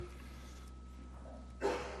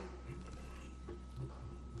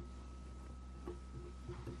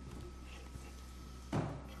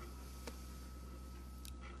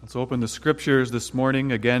Let's open the Scriptures this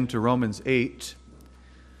morning again to Romans 8.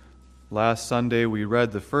 Last Sunday we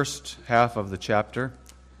read the first half of the chapter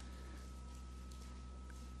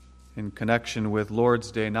in connection with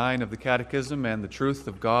Lord's Day 9 of the Catechism and the truth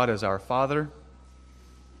of God as our Father.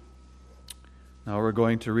 Now we're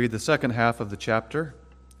going to read the second half of the chapter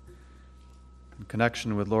in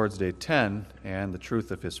connection with Lord's Day 10 and the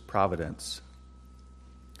truth of His providence.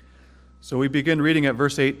 So we begin reading at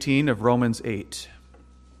verse 18 of Romans 8.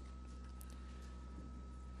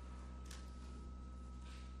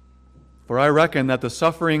 For I reckon that the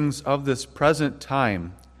sufferings of this present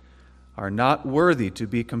time are not worthy to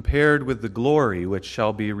be compared with the glory which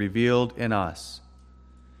shall be revealed in us.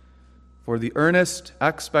 For the earnest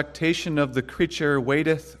expectation of the creature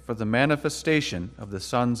waiteth for the manifestation of the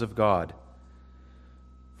sons of God.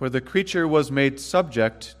 For the creature was made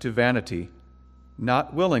subject to vanity,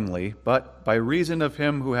 not willingly, but by reason of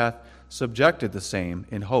him who hath subjected the same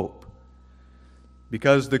in hope.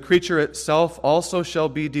 Because the creature itself also shall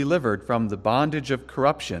be delivered from the bondage of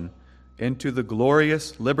corruption into the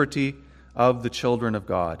glorious liberty of the children of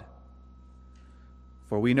God.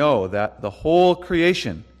 For we know that the whole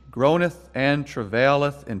creation groaneth and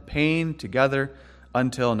travaileth in pain together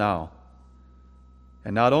until now.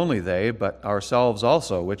 And not only they, but ourselves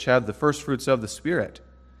also, which have the firstfruits of the Spirit,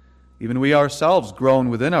 even we ourselves groan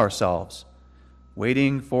within ourselves,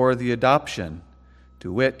 waiting for the adoption,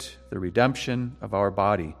 to wit, the redemption of our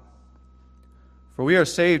body. For we are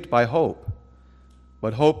saved by hope.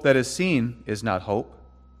 But hope that is seen is not hope.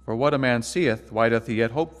 For what a man seeth, why doth he yet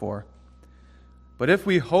hope for? But if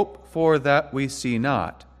we hope for that we see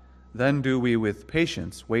not, then do we with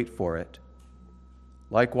patience wait for it.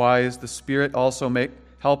 Likewise, the Spirit also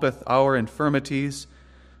helpeth our infirmities,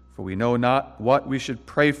 for we know not what we should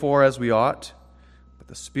pray for as we ought, but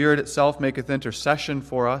the Spirit itself maketh intercession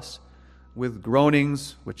for us, with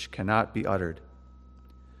groanings which cannot be uttered.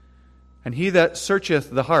 And he that searcheth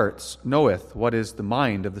the hearts knoweth what is the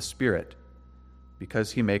mind of the Spirit,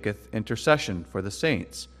 because he maketh intercession for the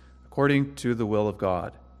saints, according to the will of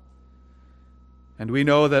God. And we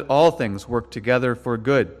know that all things work together for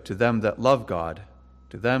good to them that love God,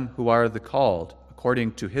 to them who are the called,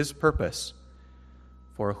 according to his purpose.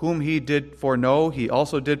 For whom he did foreknow, he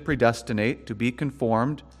also did predestinate to be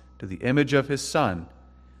conformed to the image of his Son,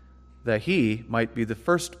 that he might be the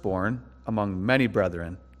firstborn among many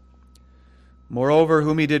brethren. Moreover,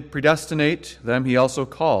 whom he did predestinate, them he also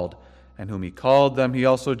called, and whom he called, them he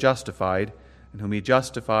also justified, and whom he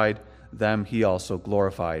justified, them he also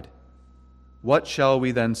glorified. What shall we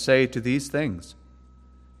then say to these things?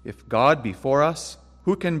 If God be for us,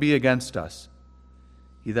 who can be against us?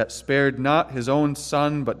 He that spared not his own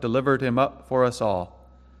Son, but delivered him up for us all,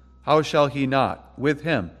 how shall he not, with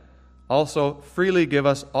him, also freely give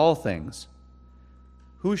us all things?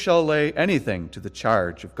 Who shall lay anything to the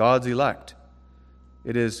charge of God's elect?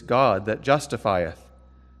 It is God that justifieth.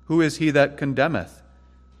 Who is he that condemneth?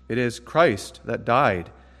 It is Christ that died,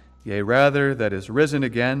 yea, rather that is risen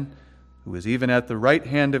again, who is even at the right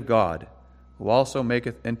hand of God, who also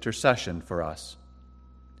maketh intercession for us.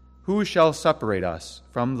 Who shall separate us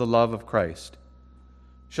from the love of Christ?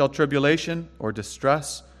 Shall tribulation, or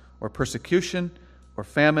distress, or persecution, or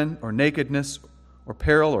famine, or nakedness, or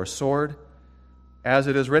peril, or sword? As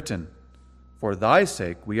it is written, For thy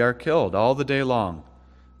sake we are killed all the day long.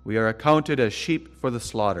 We are accounted as sheep for the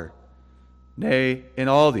slaughter. Nay, in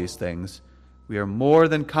all these things we are more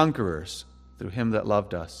than conquerors through him that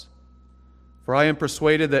loved us. For I am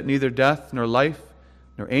persuaded that neither death, nor life,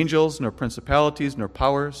 nor angels, nor principalities, nor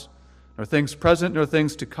powers, nor things present, nor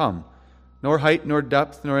things to come, nor height, nor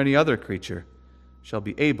depth, nor any other creature shall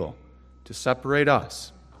be able to separate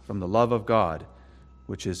us from the love of God,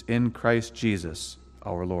 which is in Christ Jesus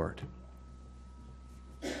our Lord.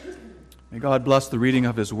 May God bless the reading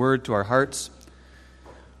of His Word to our hearts.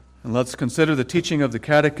 And let's consider the teaching of the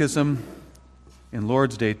Catechism in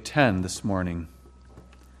Lord's Day 10 this morning.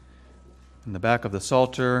 In the back of the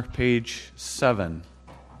Psalter, page 7.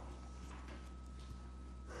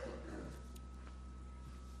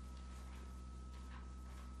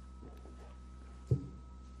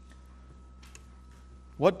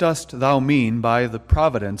 What dost thou mean by the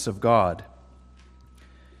providence of God?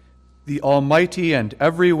 The almighty and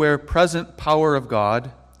everywhere present power of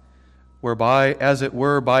God, whereby, as it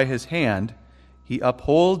were by his hand, he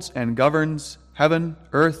upholds and governs heaven,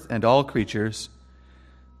 earth, and all creatures,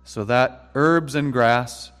 so that herbs and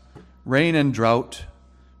grass, rain and drought,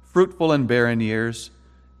 fruitful and barren years,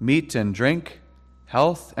 meat and drink,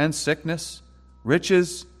 health and sickness,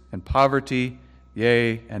 riches and poverty,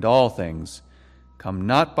 yea, and all things, come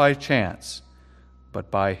not by chance,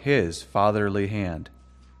 but by his fatherly hand.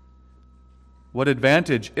 What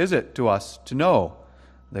advantage is it to us to know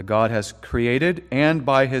that God has created and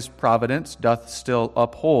by his providence doth still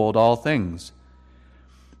uphold all things,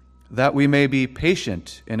 that we may be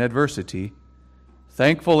patient in adversity,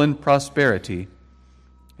 thankful in prosperity,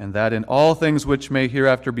 and that in all things which may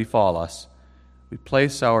hereafter befall us, we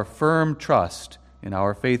place our firm trust in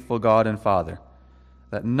our faithful God and Father,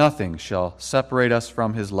 that nothing shall separate us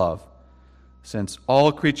from his love, since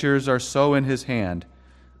all creatures are so in his hand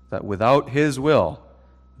that without his will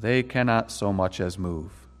they cannot so much as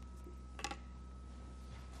move.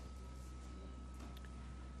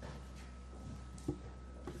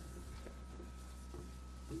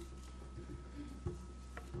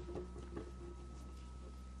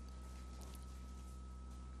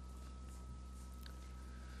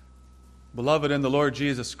 Beloved in the Lord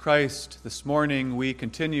Jesus Christ, this morning we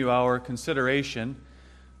continue our consideration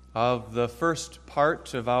of the first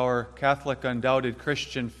part of our Catholic undoubted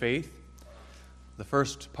Christian faith, the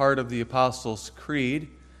first part of the Apostles' Creed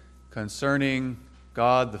concerning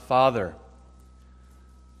God the Father.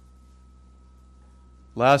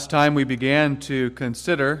 Last time we began to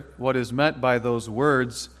consider what is meant by those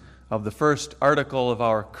words of the first article of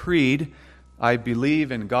our creed, I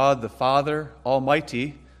believe in God the Father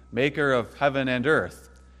Almighty, maker of heaven and earth.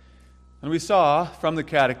 And we saw from the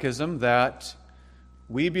Catechism that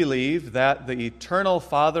we believe that the eternal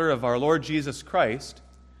Father of our Lord Jesus Christ,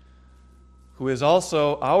 who is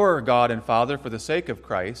also our God and Father for the sake of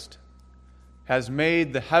Christ, has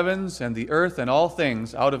made the heavens and the earth and all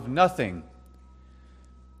things out of nothing,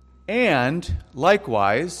 and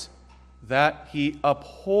likewise that he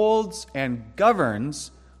upholds and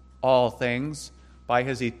governs all things by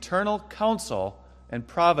his eternal counsel and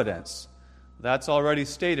providence. That's already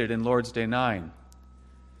stated in Lord's Day 9.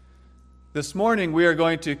 This morning we are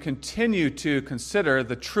going to continue to consider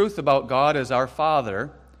the truth about God as our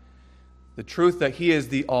Father, the truth that he is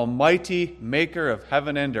the almighty maker of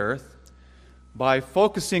heaven and earth, by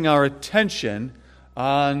focusing our attention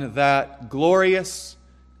on that glorious,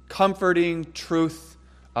 comforting truth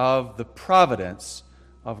of the providence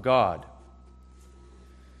of God.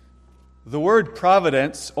 The word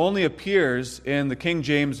providence only appears in the King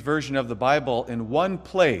James Version of the Bible in one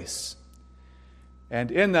place,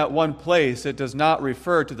 and in that one place it does not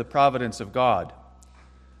refer to the providence of God.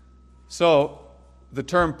 So, the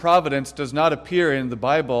term providence does not appear in the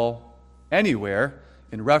Bible anywhere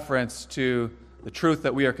in reference to the truth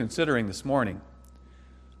that we are considering this morning.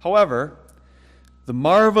 However, the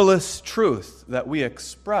marvelous truth that we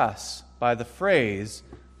express by the phrase,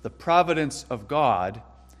 the providence of God,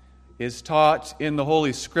 is taught in the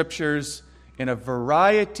Holy Scriptures in a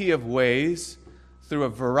variety of ways, through a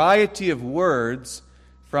variety of words,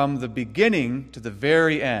 from the beginning to the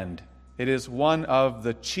very end. It is one of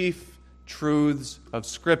the chief truths of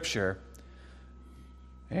Scripture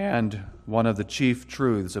and one of the chief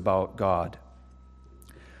truths about God.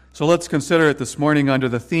 So let's consider it this morning under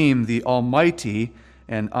the theme, the almighty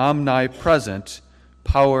and omnipresent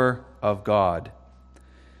power of God.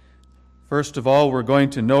 First of all, we're going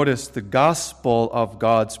to notice the gospel of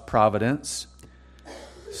God's providence.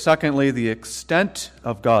 Secondly, the extent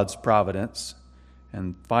of God's providence.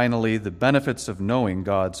 And finally, the benefits of knowing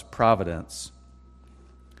God's providence.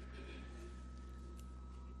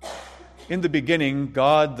 In the beginning,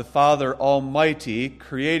 God the Father Almighty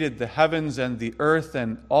created the heavens and the earth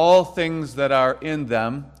and all things that are in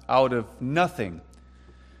them out of nothing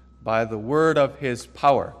by the word of his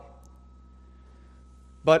power.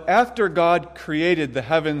 But after God created the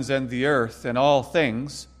heavens and the earth and all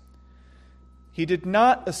things, he did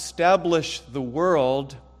not establish the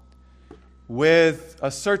world with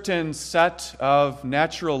a certain set of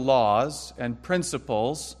natural laws and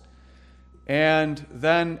principles, and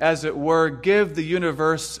then, as it were, give the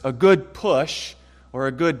universe a good push or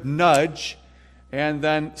a good nudge, and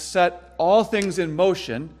then set all things in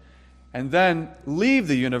motion, and then leave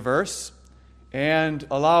the universe and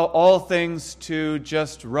allow all things to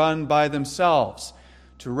just run by themselves,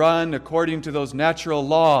 to run according to those natural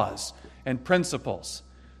laws and principles,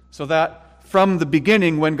 so that from the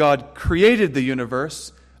beginning, when God created the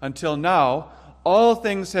universe, until now, all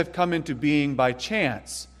things have come into being by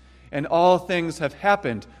chance, and all things have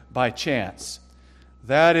happened by chance.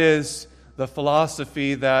 That is the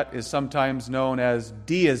philosophy that is sometimes known as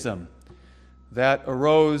deism, that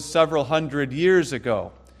arose several hundred years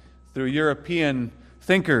ago through European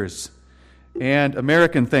thinkers and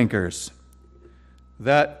American thinkers.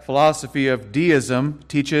 That philosophy of deism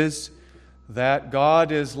teaches that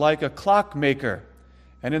God is like a clockmaker,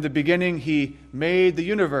 and in the beginning he made the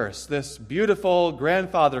universe, this beautiful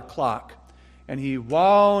grandfather clock, and he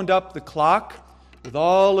wound up the clock with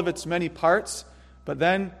all of its many parts, but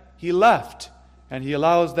then he left, and he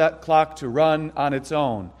allows that clock to run on its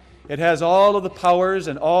own. It has all of the powers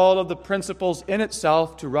and all of the principles in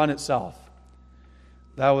itself to run itself.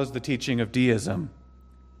 That was the teaching of deism.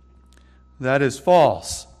 That is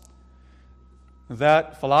false.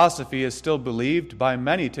 That philosophy is still believed by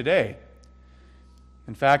many today.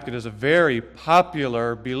 In fact, it is a very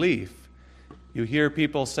popular belief. You hear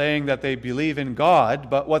people saying that they believe in God,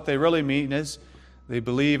 but what they really mean is they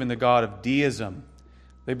believe in the God of deism.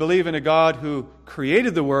 They believe in a God who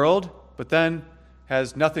created the world, but then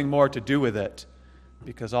has nothing more to do with it,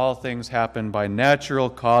 because all things happen by natural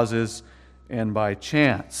causes and by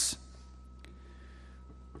chance.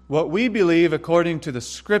 What we believe, according to the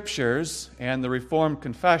Scriptures and the Reformed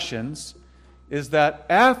confessions, is that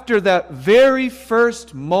after that very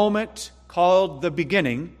first moment called the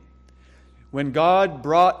beginning, when God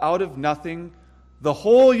brought out of nothing the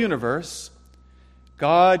whole universe,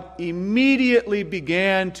 God immediately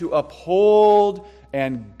began to uphold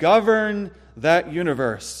and govern that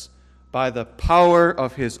universe by the power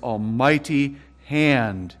of His almighty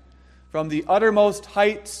hand. From the uttermost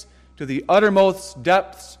heights to the uttermost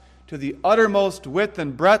depths, to the uttermost width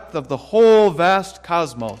and breadth of the whole vast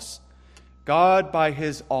cosmos, God, by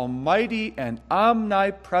His almighty and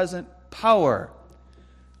omnipresent power,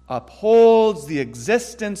 upholds the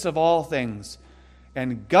existence of all things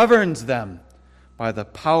and governs them by the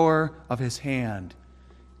power of His hand,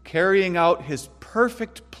 carrying out His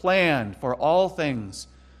perfect plan for all things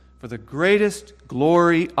for the greatest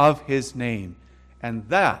glory of His name. And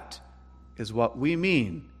that is what we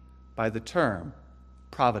mean by the term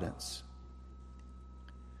providence.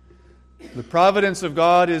 The providence of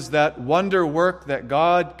God is that wonder work that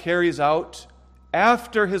God carries out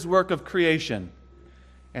after His work of creation.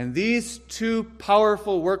 And these two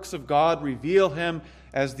powerful works of God reveal Him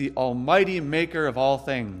as the almighty maker of all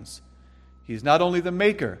things. He's not only the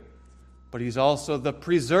maker, but He's also the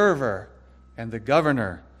preserver and the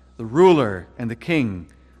governor, the ruler and the king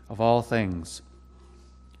of all things.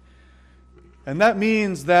 And that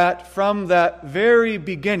means that from that very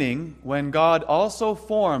beginning, when God also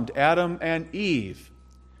formed Adam and Eve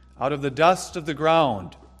out of the dust of the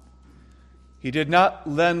ground, He did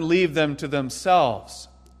not then leave them to themselves,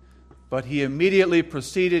 but He immediately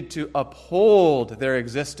proceeded to uphold their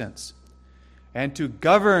existence and to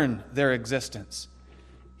govern their existence.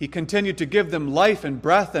 He continued to give them life and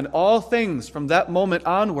breath and all things from that moment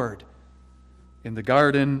onward. In the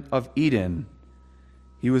Garden of Eden,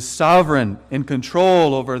 He was sovereign, in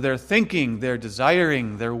control over their thinking, their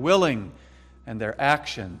desiring, their willing, and their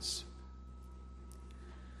actions.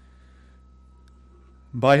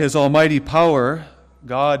 By His almighty power,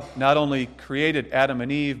 God not only created Adam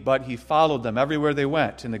and Eve, but He followed them everywhere they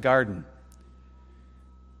went in the garden.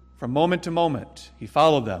 From moment to moment, He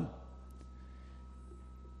followed them.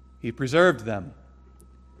 He preserved them.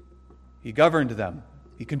 He governed them.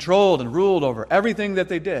 He controlled and ruled over everything that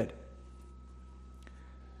they did.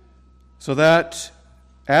 So that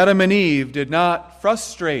Adam and Eve did not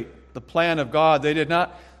frustrate the plan of God. They did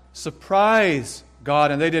not surprise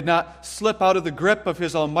God, and they did not slip out of the grip of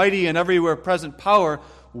His almighty and everywhere present power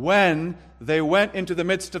when they went into the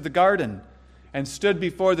midst of the garden and stood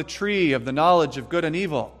before the tree of the knowledge of good and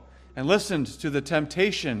evil and listened to the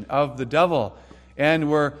temptation of the devil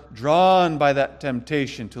and were drawn by that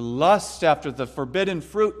temptation to lust after the forbidden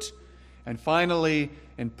fruit, and finally,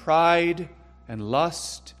 in pride and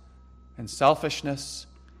lust and selfishness,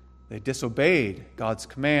 they disobeyed God's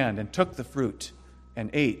command and took the fruit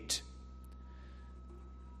and ate.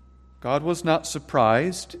 God was not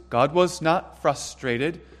surprised. God was not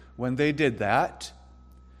frustrated when they did that,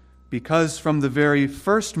 because from the very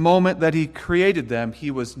first moment that He created them,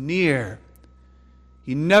 He was near.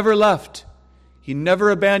 He never left. He never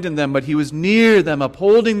abandoned them, but He was near them,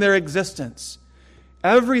 upholding their existence.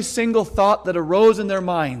 Every single thought that arose in their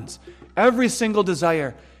minds, every single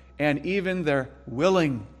desire, and even their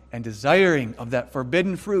willing and desiring of that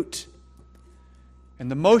forbidden fruit. And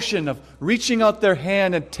the motion of reaching out their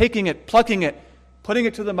hand and taking it, plucking it, putting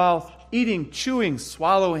it to the mouth, eating, chewing,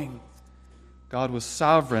 swallowing. God was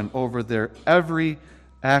sovereign over their every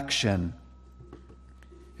action,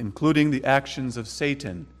 including the actions of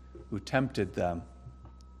Satan, who tempted them.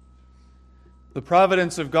 The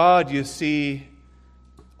providence of God, you see,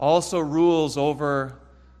 also rules over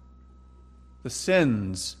the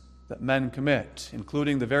sins that men commit,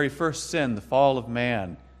 including the very first sin, the fall of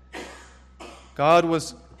man. God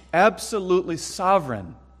was absolutely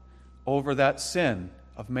sovereign over that sin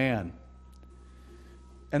of man.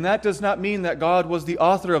 And that does not mean that God was the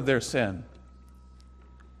author of their sin.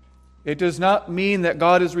 It does not mean that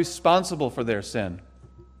God is responsible for their sin.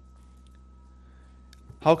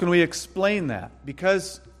 How can we explain that?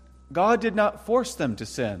 Because God did not force them to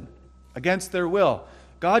sin against their will.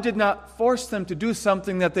 God did not force them to do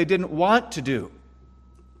something that they didn't want to do.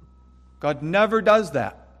 God never does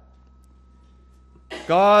that.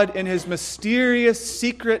 God, in His mysterious,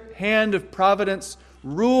 secret hand of providence,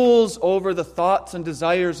 rules over the thoughts and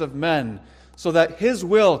desires of men so that His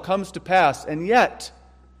will comes to pass. And yet,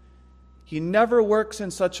 He never works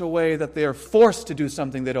in such a way that they are forced to do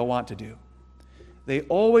something they don't want to do. They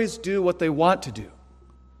always do what they want to do,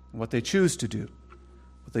 what they choose to do,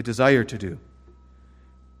 what they desire to do.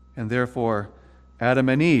 And therefore, Adam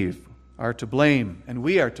and Eve are to blame, and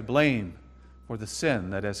we are to blame for the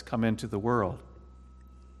sin that has come into the world.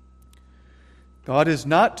 God is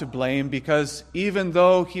not to blame because even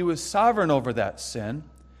though He was sovereign over that sin,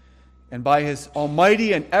 and by His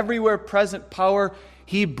almighty and everywhere present power,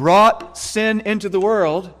 He brought sin into the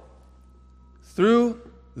world through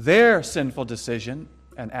their sinful decision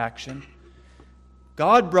and action,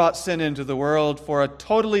 God brought sin into the world for a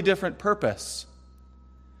totally different purpose,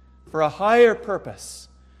 for a higher purpose,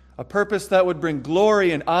 a purpose that would bring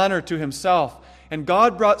glory and honor to Himself. And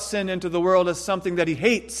God brought sin into the world as something that He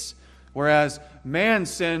hates, whereas man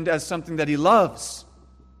sinned as something that he loves.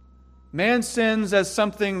 Man sins as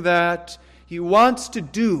something that he wants to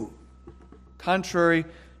do, contrary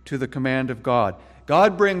to the command of God.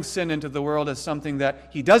 God brings sin into the world as something that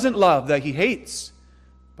He doesn't love, that He hates,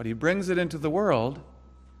 but He brings it into the world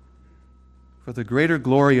for the greater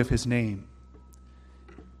glory of His name.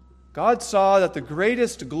 God saw that the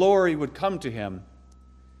greatest glory would come to Him,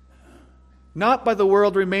 not by the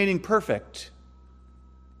world remaining perfect,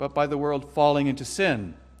 but by the world falling into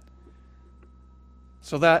sin,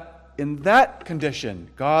 so that in that condition,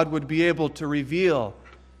 God would be able to reveal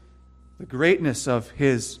the greatness of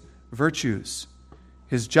His virtues,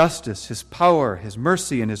 His justice, His power, His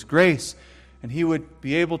mercy, and His grace, and He would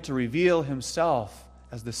be able to reveal Himself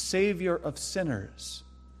as the Savior of sinners,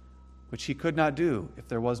 which He could not do if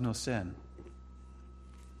there was no sin.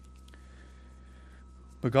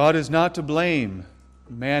 But God is not to blame,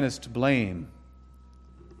 man is to blame.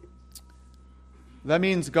 That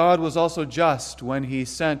means God was also just when He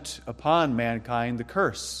sent upon mankind the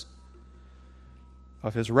curse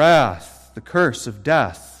of His wrath, the curse of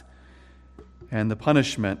death, and the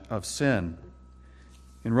punishment of sin.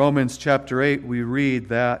 In Romans chapter 8, we read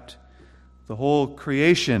that the whole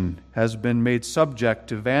creation has been made subject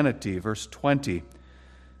to vanity. Verse 20.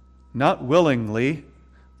 Not willingly,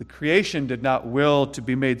 the creation did not will to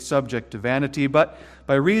be made subject to vanity, but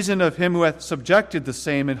by reason of Him who hath subjected the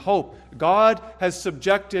same in hope. God has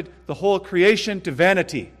subjected the whole creation to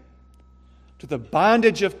vanity, to the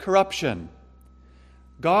bondage of corruption.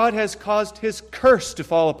 God has caused His curse to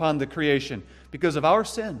fall upon the creation because of our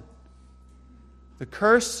sin. The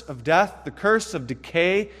curse of death, the curse of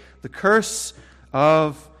decay, the curse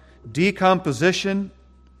of decomposition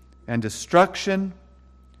and destruction,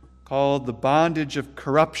 called the bondage of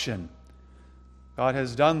corruption. God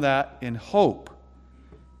has done that in hope,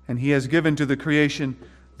 and He has given to the creation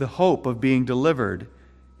the hope of being delivered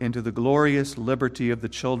into the glorious liberty of the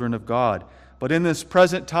children of God. But in this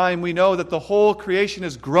present time, we know that the whole creation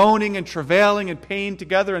is groaning and travailing in pain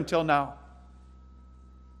together until now,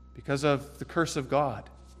 because of the curse of God.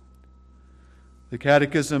 The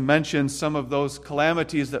Catechism mentions some of those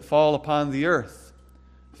calamities that fall upon the earth,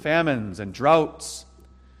 famines and droughts.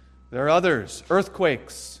 There are others,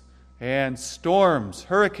 earthquakes and storms,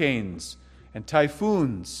 hurricanes and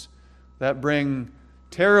typhoons that bring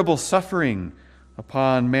terrible suffering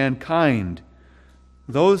upon mankind.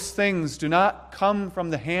 Those things do not come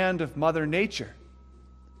from the hand of Mother Nature.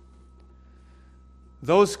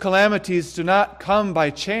 Those calamities do not come by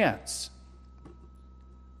chance.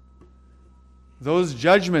 Those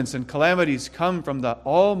judgments and calamities come from the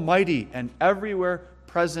almighty and everywhere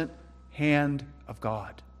present hand of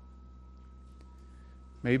God.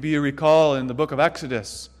 Maybe you recall in the book of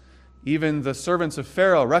Exodus, even the servants of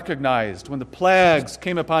Pharaoh recognized when the plagues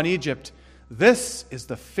came upon Egypt, "This is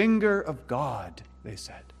the finger of God," they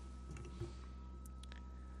said.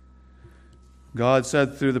 God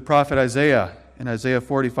said through the prophet Isaiah in Isaiah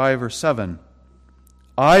 45, verse 7,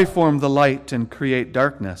 "I form the light and create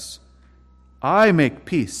darkness. I make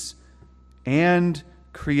peace and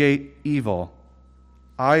create evil.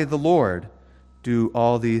 I, the Lord, do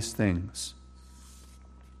all these things."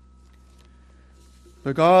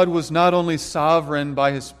 But God was not only sovereign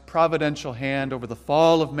by His providential hand over the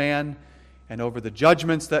fall of man and over the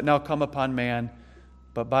judgments that now come upon man,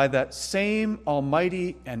 but by that same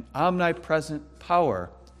almighty and omnipresent power,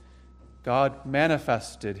 God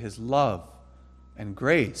manifested his love and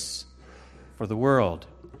grace for the world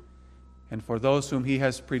and for those whom he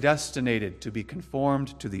has predestinated to be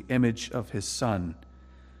conformed to the image of his Son,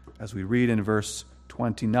 as we read in verse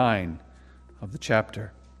 29 of the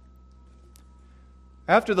chapter.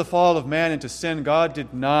 After the fall of man into sin, God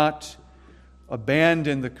did not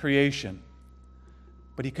abandon the creation,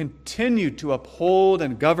 but he continued to uphold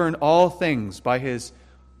and govern all things by his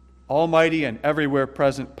almighty and everywhere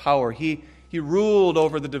present power. He ruled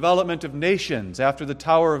over the development of nations after the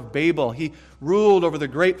Tower of Babel. He ruled over the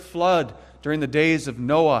great flood during the days of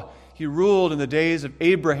Noah. He ruled in the days of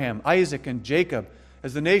Abraham, Isaac, and Jacob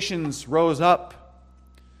as the nations rose up.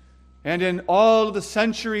 And in all of the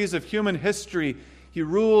centuries of human history, he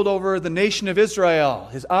ruled over the nation of Israel.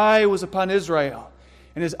 His eye was upon Israel,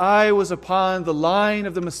 and his eye was upon the line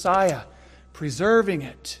of the Messiah, preserving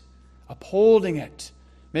it, upholding it,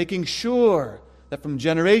 making sure that from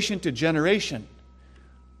generation to generation,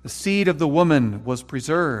 the seed of the woman was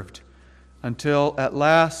preserved until at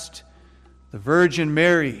last the Virgin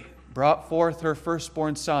Mary brought forth her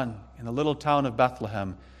firstborn son in the little town of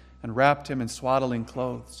Bethlehem and wrapped him in swaddling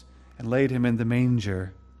clothes and laid him in the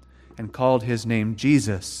manger and called his name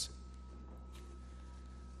Jesus.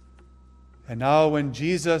 And now when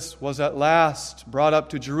Jesus was at last brought up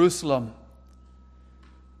to Jerusalem,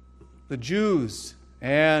 the Jews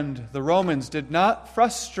and the Romans did not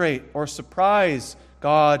frustrate or surprise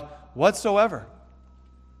God whatsoever.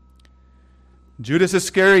 Judas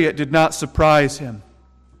Iscariot did not surprise him.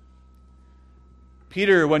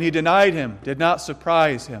 Peter, when he denied him, did not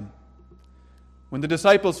surprise him. When the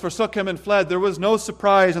disciples forsook him and fled, there was no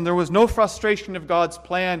surprise and there was no frustration of God's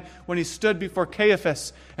plan when he stood before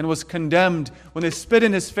Caiaphas and was condemned, when they spit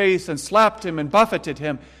in his face and slapped him and buffeted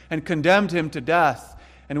him and condemned him to death,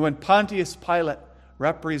 and when Pontius Pilate,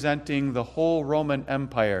 representing the whole Roman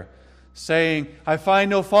Empire, saying, "I find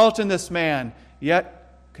no fault in this man,"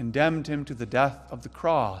 yet condemned him to the death of the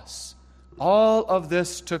cross. All of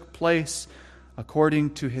this took place according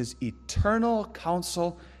to his eternal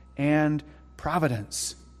counsel and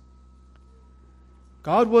providence.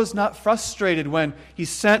 God was not frustrated when he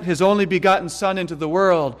sent his only begotten Son into the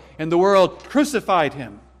world, and the world crucified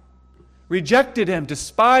him, rejected him,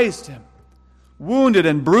 despised him, wounded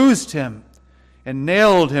and bruised him, and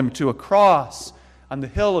nailed him to a cross on the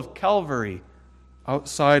hill of Calvary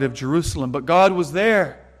outside of Jerusalem. But God was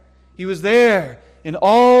there. He was there in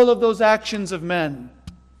all of those actions of men,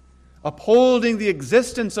 upholding the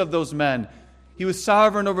existence of those men. He was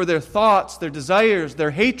sovereign over their thoughts, their desires, their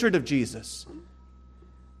hatred of Jesus.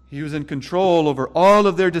 He was in control over all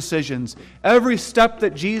of their decisions. Every step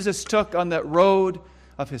that Jesus took on that road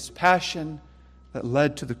of his passion that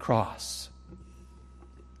led to the cross.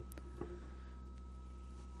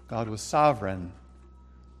 God was sovereign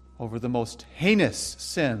over the most heinous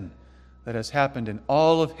sin that has happened in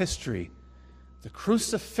all of history, the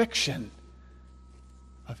crucifixion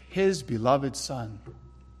of his beloved Son.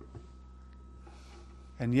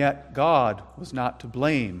 And yet God was not to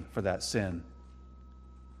blame for that sin.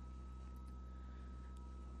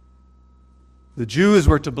 The Jews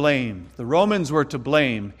were to blame. The Romans were to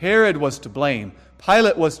blame. Herod was to blame.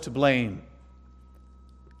 Pilate was to blame.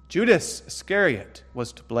 Judas Iscariot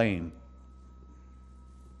was to blame.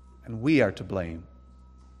 And we are to blame.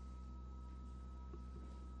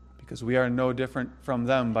 Because we are no different from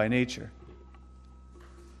them by nature.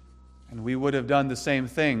 And we would have done the same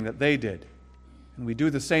thing that they did. And we do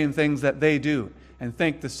the same things that they do and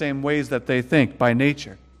think the same ways that they think by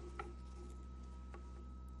nature.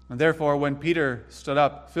 And therefore, when Peter stood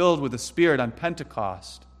up, filled with the Spirit on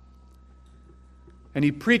Pentecost, and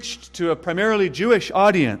he preached to a primarily Jewish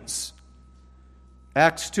audience,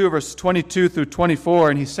 Acts 2, verse 22 through 24,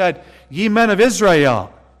 and he said, "Ye men of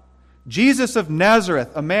Israel, Jesus of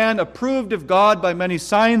Nazareth, a man approved of God by many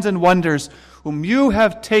signs and wonders, whom you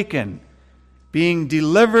have taken, being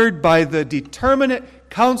delivered by the determinate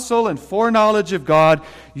counsel and foreknowledge of God,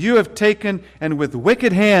 you have taken and with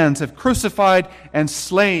wicked hands have crucified and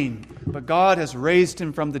slain, but God has raised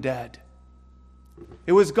him from the dead."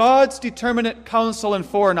 It was God's determinate counsel and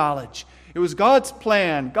foreknowledge. It was God's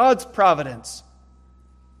plan, God's providence,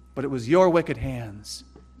 but it was your wicked hands.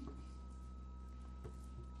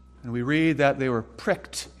 And we read that they were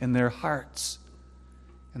pricked in their hearts,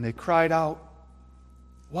 and they cried out,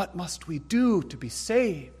 "What must we do to be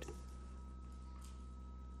saved?"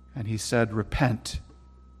 And he said, "Repent."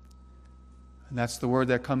 And that's the word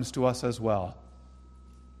that comes to us as well.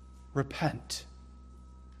 Repent.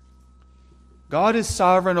 God is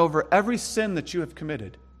sovereign over every sin that you have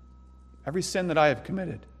committed, every sin that I have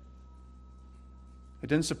committed. It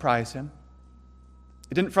didn't surprise him.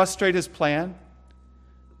 It didn't frustrate his plan,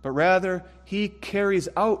 but rather he carries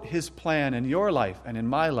out his plan in your life and in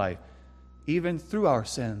my life, even through our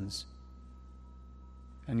sins.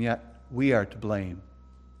 And yet we are to blame.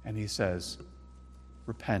 And he says,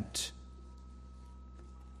 repent.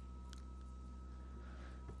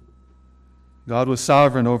 God was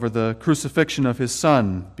sovereign over the crucifixion of his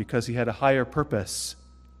Son because he had a higher purpose.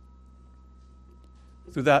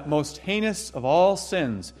 Through that most heinous of all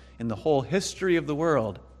sins in the whole history of the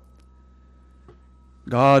world,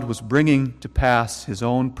 God was bringing to pass his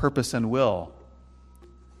own purpose and will.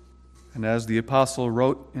 And as the apostle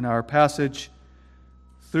wrote in our passage,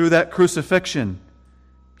 through that crucifixion,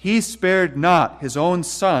 he spared not his own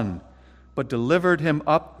Son, but delivered him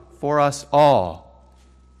up for us all.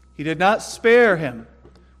 He did not spare him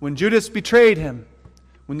when Judas betrayed him,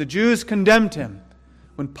 when the Jews condemned him,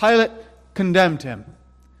 when Pilate condemned him,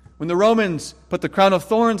 when the Romans put the crown of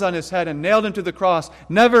thorns on his head and nailed him to the cross.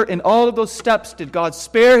 Never in all of those steps did God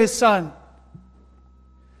spare his Son.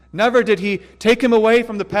 Never did he take him away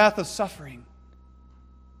from the path of suffering.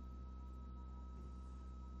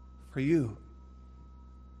 For you.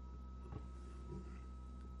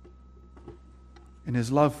 In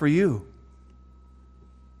his love for you.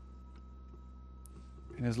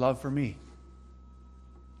 In his love for me.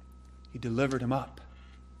 He delivered him up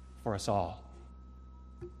for us all.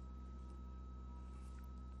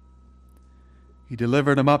 He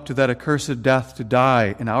delivered him up to that accursed death to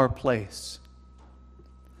die in our place,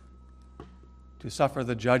 to suffer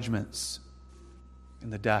the judgments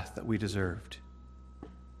and the death that we deserved.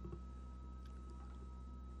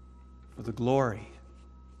 For the glory,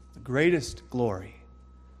 the greatest glory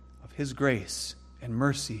of his grace and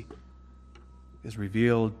mercy is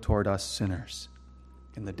revealed toward us sinners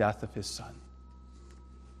in the death of his Son.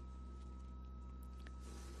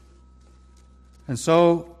 And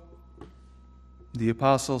so, the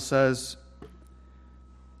apostle says,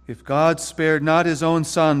 if God spared not his own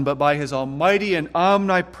Son, but by his almighty and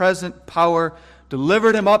omnipresent power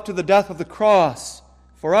delivered him up to the death of the cross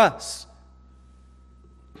for us,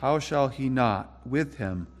 how shall he not with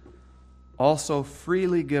him also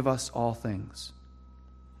freely give us all things?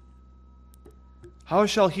 How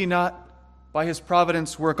shall he not by his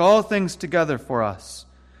providence work all things together for us?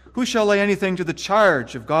 Who shall lay anything to the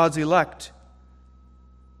charge of God's elect?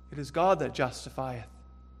 It is God that justifieth.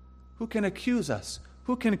 Who can accuse us?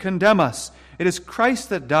 Who can condemn us? It is Christ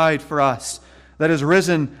that died for us, that is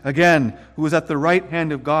risen again, who is at the right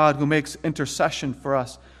hand of God, who makes intercession for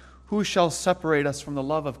us. Who shall separate us from the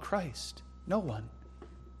love of Christ? No one.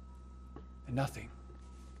 And nothing.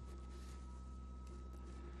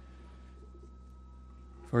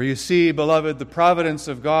 For you see, beloved, the providence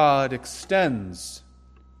of God extends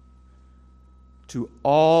to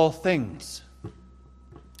all things.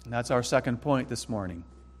 And that's our second point this morning.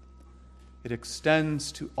 It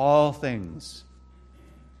extends to all things.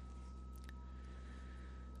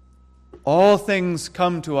 All things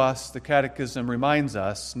come to us, the Catechism reminds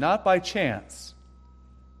us, not by chance,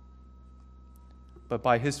 but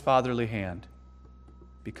by his fatherly hand,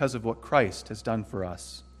 because of what Christ has done for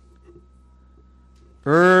us.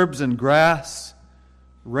 Herbs and grass,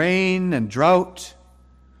 rain and drought,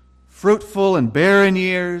 fruitful and barren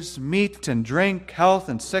years, meat and drink, health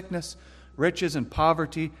and sickness, riches and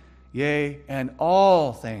poverty, yea, and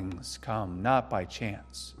all things come not by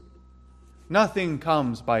chance. Nothing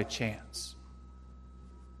comes by chance.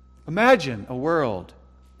 Imagine a world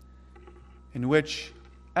in which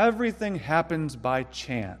everything happens by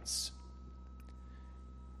chance.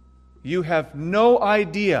 You have no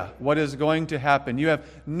idea what is going to happen. You have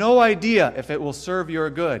no idea if it will serve your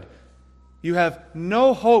good. You have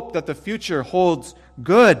no hope that the future holds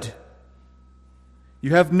good.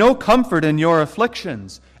 You have no comfort in your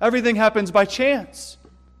afflictions. Everything happens by chance.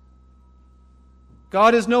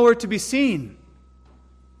 God is nowhere to be seen.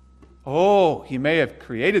 Oh, he may have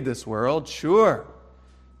created this world, sure.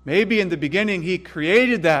 Maybe in the beginning he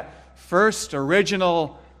created that first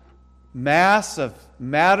original mass of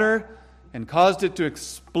matter and caused it to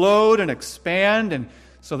explode and expand, and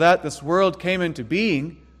so that this world came into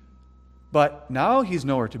being. But now he's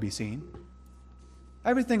nowhere to be seen.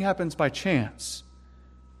 Everything happens by chance.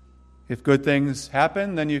 If good things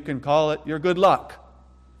happen, then you can call it your good luck.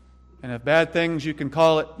 And if bad things, you can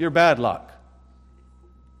call it your bad luck.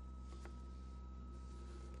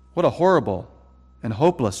 What a horrible and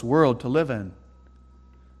hopeless world to live in.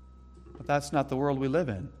 But that's not the world we live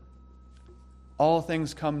in. All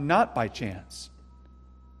things come not by chance.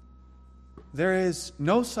 There is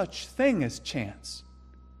no such thing as chance.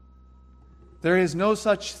 There is no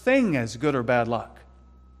such thing as good or bad luck.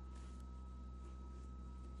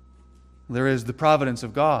 There is the providence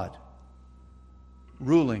of God,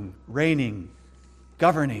 ruling, reigning,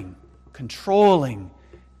 governing, controlling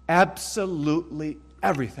absolutely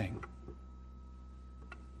everything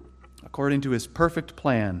according to his perfect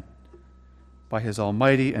plan by his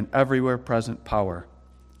almighty and everywhere present power,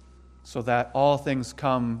 so that all things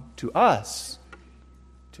come to us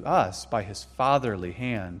by his fatherly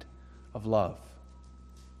hand of love.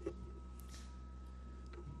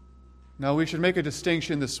 Now we should make a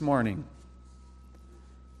distinction this morning.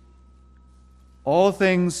 All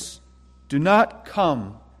things do not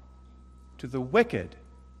come to the wicked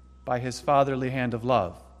by his fatherly hand of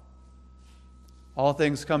love. All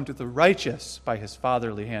things come to the righteous by his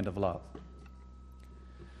fatherly hand of love.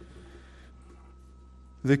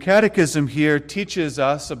 The Catechism here teaches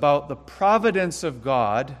us about the providence of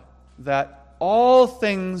God, that all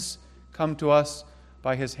things come to us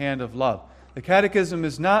by his hand of love. The Catechism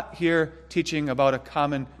is not here teaching about a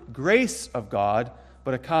common grace of God,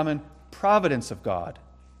 but a common providence of God.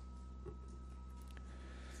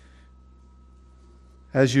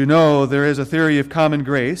 As you know, there is a theory of common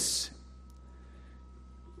grace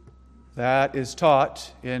that is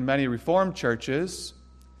taught in many Reformed churches,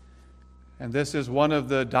 and this is one of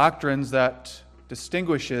the doctrines that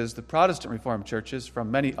distinguishes the Protestant Reformed churches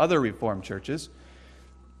from many other Reformed churches.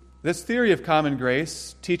 This theory of common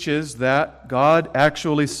grace teaches that God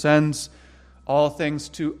actually sends all things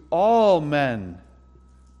to all men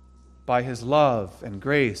by his love and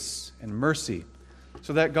grace and mercy,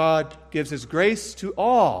 so that God gives his grace to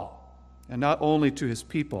all and not only to his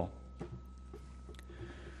people.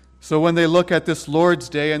 So when they look at this Lord's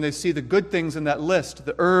Day and they see the good things in that list,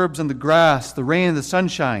 the herbs and the grass, the rain and the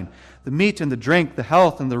sunshine, the meat and the drink, the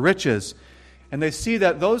health and the riches, and they see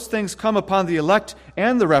that those things come upon the elect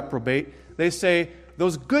and the reprobate, they say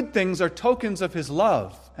those good things are tokens of his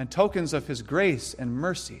love and tokens of his grace and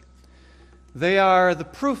mercy. They are the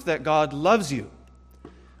proof that God loves you,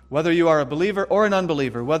 whether you are a believer or an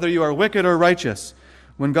unbeliever, whether you are wicked or righteous.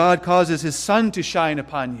 When God causes his sun to shine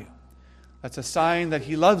upon you, that's a sign that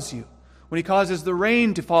he loves you. When he causes the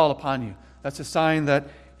rain to fall upon you, that's a sign that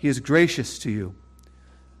he is gracious to you.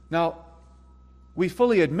 Now, we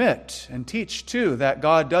fully admit and teach, too, that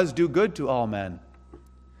God does do good to all men.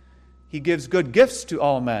 He gives good gifts to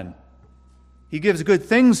all men. He gives good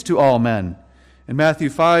things to all men. In Matthew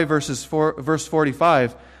 5, verse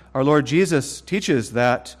 45, our Lord Jesus teaches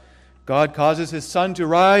that God causes his sun to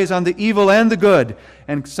rise on the evil and the good,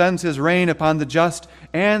 and sends his rain upon the just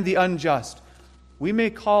and the unjust. We may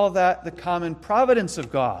call that the common providence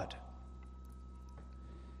of God.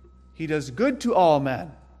 He does good to all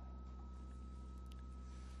men.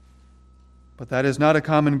 But that is not a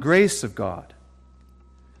common grace of God.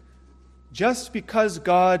 Just because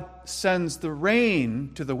God sends the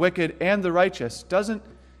rain to the wicked and the righteous doesn't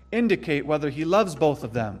indicate whether he loves both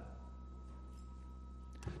of them.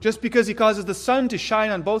 Just because he causes the sun to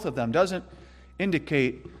shine on both of them doesn't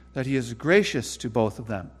indicate that he is gracious to both of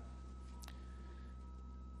them.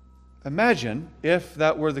 Imagine if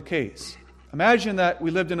that were the case. Imagine that we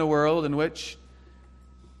lived in a world in which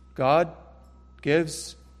God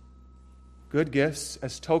gives good gifts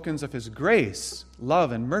as tokens of his grace,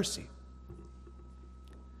 love, and mercy.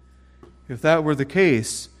 If that were the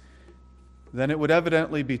case, then it would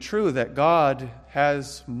evidently be true that God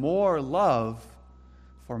has more love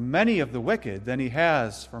for many of the wicked than he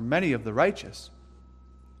has for many of the righteous.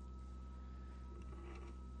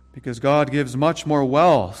 Because God gives much more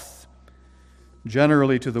wealth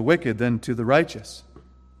generally to the wicked than to the righteous.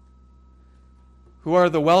 Who are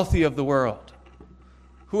the wealthy of the world?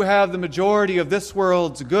 Who have the majority of this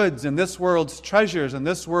world's goods and this world's treasures and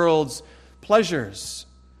this world's pleasures?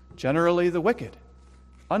 Generally the wicked,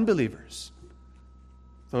 unbelievers,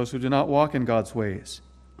 those who do not walk in God's ways.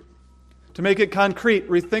 To make it concrete,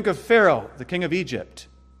 we think of Pharaoh, the king of Egypt.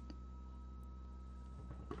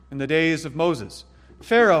 In the days of Moses,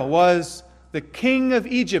 Pharaoh was the king of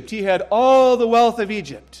Egypt. He had all the wealth of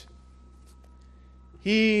Egypt.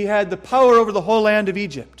 He had the power over the whole land of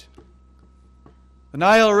Egypt. The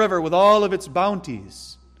Nile River with all of its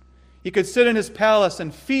bounties. He could sit in his palace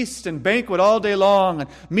and feast and banquet all day long and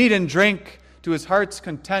meat and drink to his heart's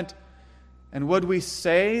content. And would we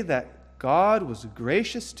say that God was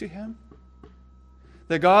gracious to him?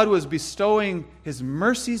 That God was bestowing his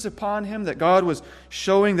mercies upon him? That God was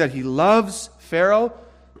showing that he loves Pharaoh?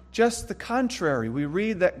 Just the contrary. We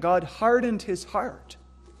read that God hardened his heart.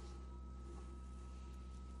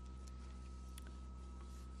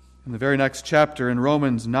 In the very next chapter, in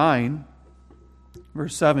Romans 9,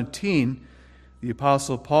 verse 17, the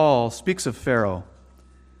Apostle Paul speaks of Pharaoh.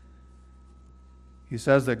 He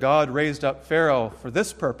says that God raised up Pharaoh for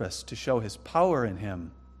this purpose, to show his power in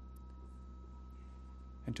him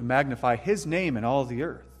and to magnify his name in all the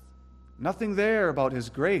earth. Nothing there about his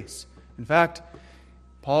grace. In fact,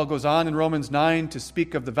 Paul goes on in Romans 9 to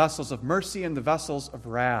speak of the vessels of mercy and the vessels of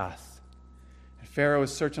wrath. And Pharaoh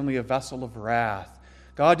is certainly a vessel of wrath.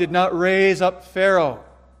 God did not raise up Pharaoh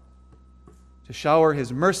to shower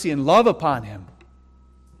his mercy and love upon him,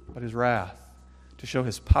 but his wrath, to show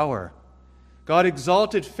his power. God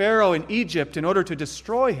exalted Pharaoh in Egypt in order to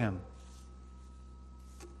destroy him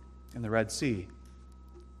in the Red Sea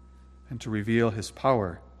and to reveal his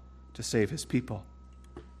power to save his people.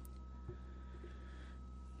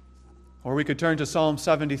 Or we could turn to Psalm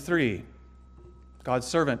 73, God's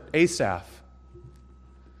servant Asaph.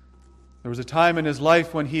 There was a time in his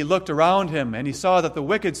life when he looked around him and he saw that the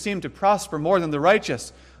wicked seemed to prosper more than the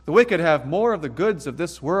righteous. The wicked have more of the goods of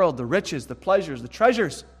this world, the riches, the pleasures, the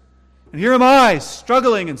treasures. And here am I,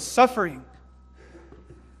 struggling and suffering.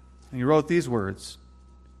 And he wrote these words: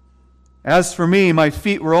 "As for me, my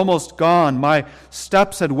feet were almost gone. My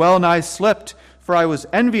steps had well nigh slipped, for I was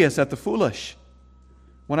envious at the foolish.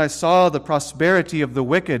 When I saw the prosperity of the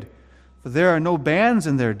wicked, for there are no bands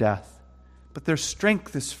in their death, but their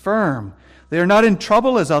strength is firm. They are not in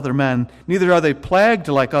trouble as other men, neither are they plagued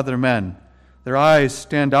like other men. Their eyes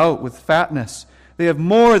stand out with fatness. They have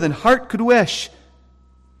more than heart could wish.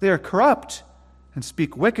 They are corrupt and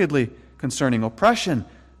speak wickedly concerning oppression.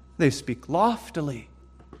 They speak loftily."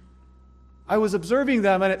 I was observing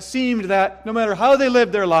them, and it seemed that no matter how they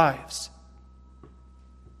lived their lives,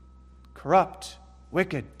 corrupt,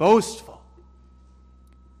 wicked, boastful,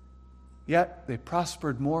 yet they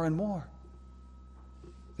prospered more and more.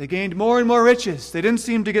 They gained more and more riches. They didn't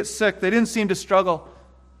seem to get sick. They didn't seem to struggle.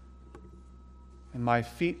 And my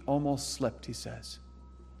feet almost slipped, he says.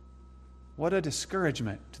 What a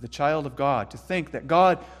discouragement to the child of God to think that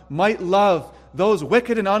God might love those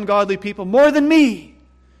wicked and ungodly people more than me.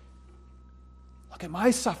 Look at my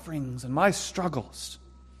sufferings and my struggles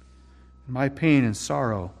and my pain and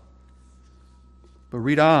sorrow. But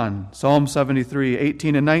read on, Psalm 73,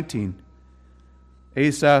 18 and 19.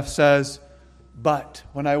 Asaph says, "But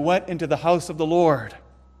when I went into the house of the Lord,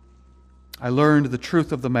 I learned the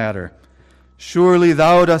truth of the matter. Surely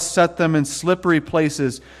thou dost set them in slippery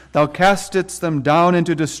places. Thou castest them down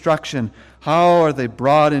into destruction. How are they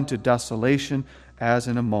brought into desolation as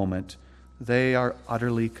in a moment? They are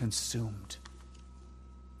utterly consumed."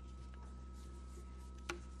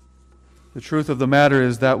 The truth of the matter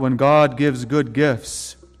is that when God gives good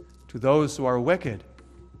gifts to those who are wicked,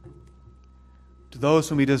 to those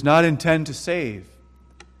whom he does not intend to save,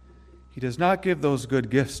 he does not give those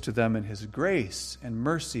good gifts to them in his grace and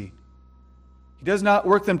mercy. He does not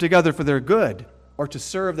work them together for their good or to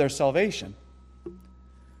serve their salvation,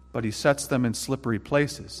 but he sets them in slippery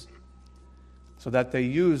places so that they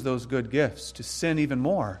use those good gifts to sin even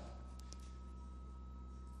more.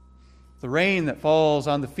 The rain that falls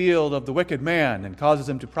on the field of the wicked man and causes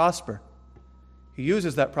him to prosper, he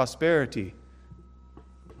uses that prosperity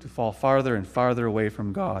to fall farther and farther away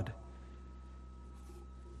from God.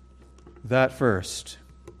 That first.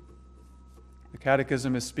 The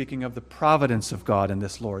Catechism is speaking of the providence of God in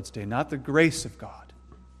this Lord's Day, not the grace of God.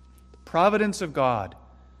 The providence of God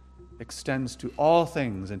extends to all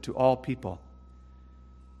things and to all people.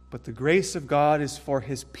 But the grace of God is for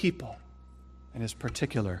his people and is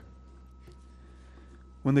particular.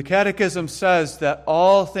 When the Catechism says that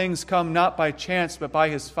all things come not by chance but by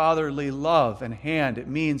his fatherly love and hand, it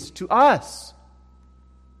means to us,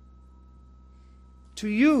 to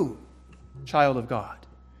you, child of God,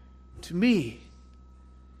 to me,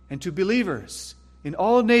 and to believers in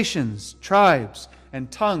all nations, tribes,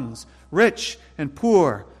 and tongues, rich and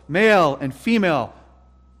poor, male and female.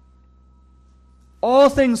 All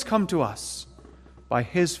things come to us by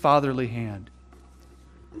his fatherly hand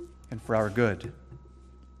and for our good.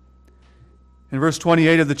 In verse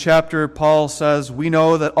 28 of the chapter, Paul says, "We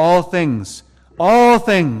know that all things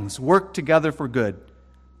work together for good."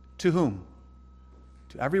 To whom?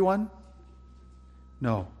 To everyone?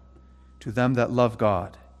 No, to them that love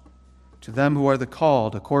God, to them who are the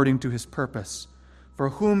called according to his purpose.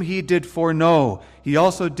 For whom he did foreknow, he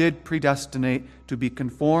also did predestinate to be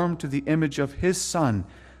conformed to the image of his Son,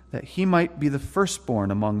 that he might be the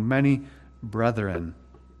firstborn among many brethren.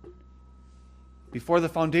 Before the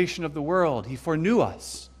foundation of the world, he foreknew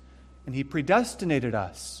us, and he predestinated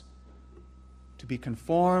us to be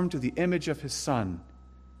conformed to the image of his Son.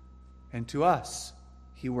 And to us,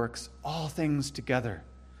 he works all things together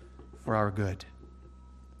for our good.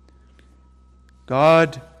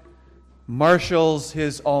 God marshals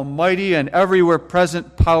his almighty and everywhere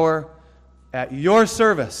present power at your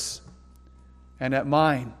service and at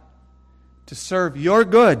mine, to serve your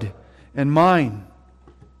good and mine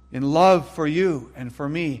in love for you and for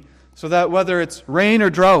me, so that whether it's rain or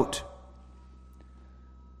drought,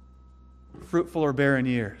 fruitful or barren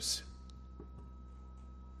years,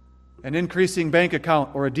 an increasing bank account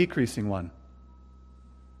or a decreasing one,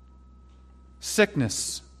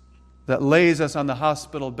 sickness that lays us on the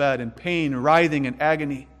hospital bed in pain, writhing in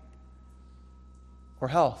agony, or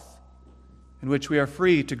health in which we are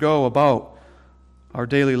free to go about our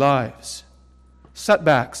daily lives,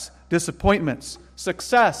 setbacks, disappointments,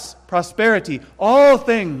 success, prosperity, all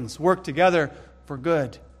things work together for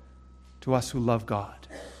good to us who love God.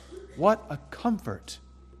 What a comfort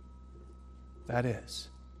that is.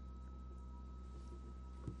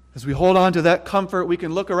 As we hold on to that comfort, we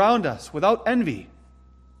can look around us without envy,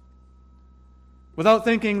 without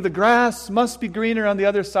thinking the grass must be greener on the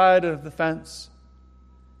other side of the fence,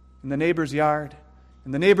 in the neighbor's yard,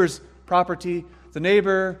 in the neighbor's property, the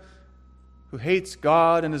neighbor who hates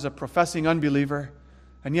God and is a professing unbeliever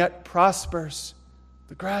and yet prospers.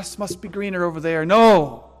 The grass must be greener over there.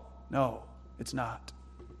 No, it's not.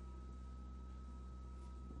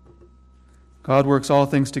 God works all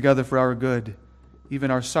things together for our good,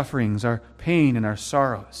 even our sufferings, our pain, and our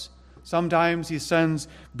sorrows. Sometimes He sends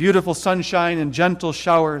beautiful sunshine and gentle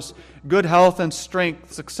showers, good health and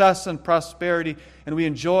strength, success and prosperity, and we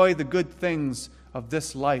enjoy the good things of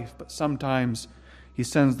this life. But sometimes He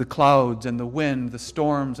sends the clouds and the wind, the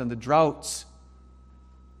storms and the droughts,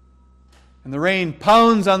 and the rain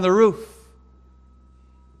pounds on the roof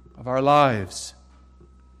of our lives.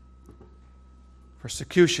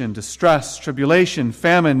 Persecution, distress, tribulation,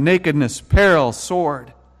 famine, nakedness, peril,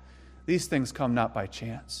 sword. These things come not by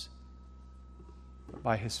chance, but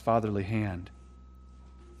by His fatherly hand.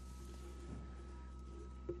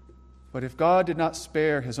 But if God did not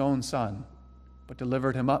spare His own Son, but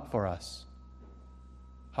delivered Him up for us,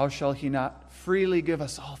 how shall He not freely give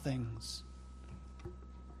us all things?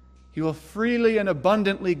 He will freely and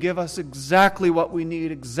abundantly give us exactly what we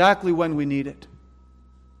need, exactly when we need it.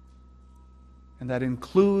 And that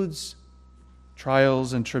includes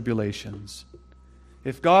trials and tribulations.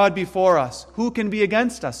 If God be for us, who can be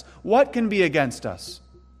against us? What can be against us?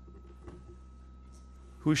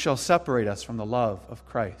 Who shall separate us from the love of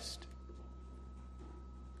Christ?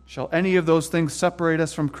 Shall any of those things separate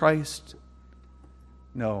us from Christ?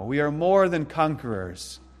 No, we are more than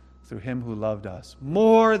conquerors through Him who loved us.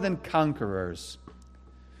 More than conquerors.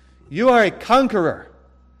 You are a conqueror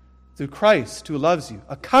through Christ who loves you.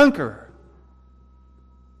 A conqueror.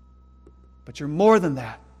 But you're more than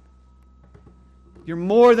that. You're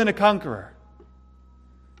more than a conqueror.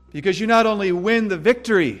 Because you not only win the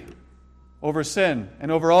victory over sin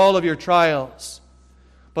and over all of your trials,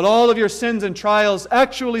 but all of your sins and trials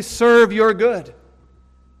actually serve your good.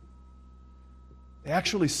 They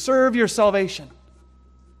actually serve your salvation.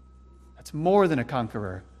 That's more than a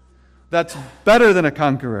conqueror. That's better than a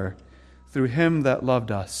conqueror through Him that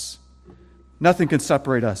loved us. Nothing can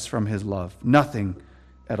separate us from His love. Nothing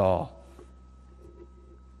at all.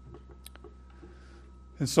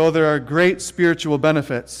 And so there are great spiritual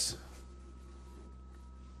benefits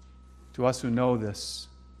to us who know this.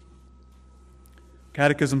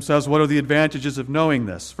 Catechism says, what are the advantages of knowing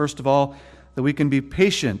this? First of all, that we can be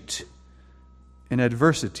patient in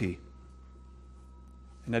adversity.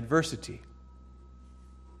 In adversity.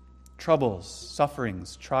 Troubles,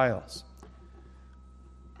 sufferings, trials.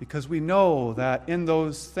 Because we know that in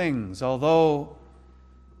those things, although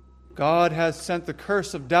God has sent the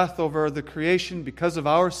curse of death over the creation because of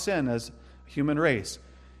our sin as a human race,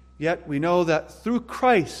 yet we know that through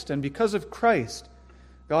Christ and because of Christ,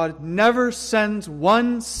 God never sends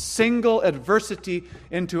one single adversity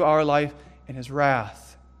into our life in His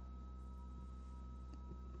wrath.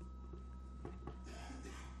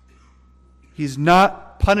 He's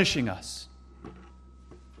not punishing us.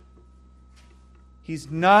 He's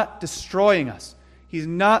not destroying us. He's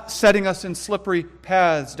not setting us in slippery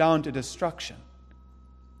paths down to destruction.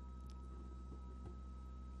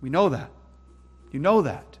 We know that. You know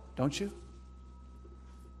that, don't you?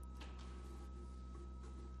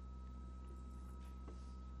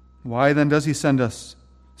 Why then does He send us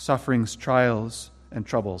sufferings, trials, and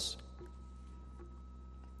troubles?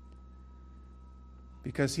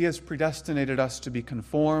 Because He has predestinated us to be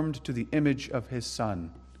conformed to the image of His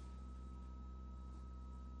Son.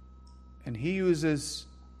 And He uses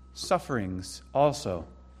sufferings also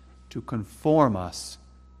to conform us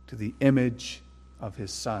to the image of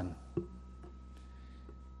His Son.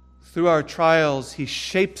 Through our trials, He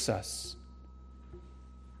shapes us.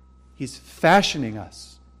 He's fashioning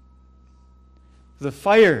us. The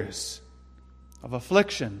fires of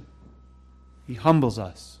affliction, He humbles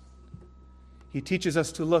us. He teaches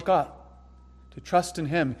us to look up, to trust in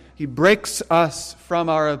Him. He breaks us from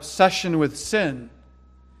our obsession with sin.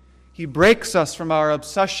 He breaks us from our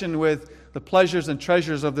obsession with the pleasures and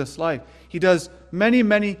treasures of this life. He does many,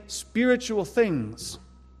 many spiritual things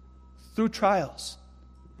through trials.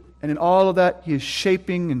 And in all of that, He is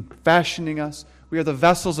shaping and fashioning us. We are the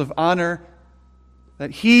vessels of honor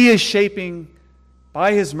that He is shaping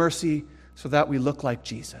by His mercy so that we look like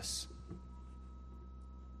Jesus.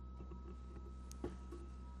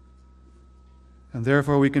 And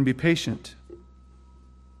therefore we can be patient.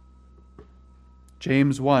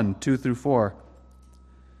 James 1, 2 through 4.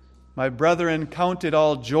 My brethren, count it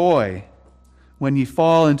all joy when ye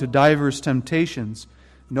fall into divers temptations,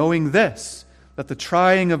 knowing this, that the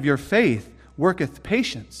trying of your faith worketh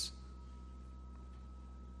patience.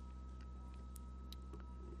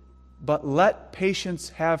 But let patience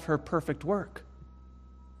have her perfect work,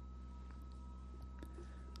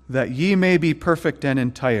 that ye may be perfect and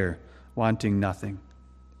entire, wanting nothing.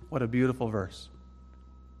 What a beautiful verse.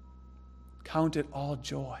 Count it all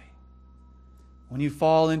joy when you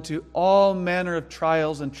fall into all manner of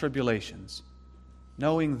trials and tribulations,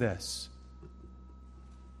 knowing this,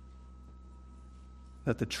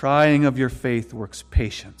 that the trying of your faith works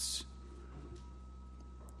patience.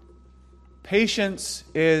 Patience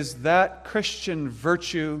is that Christian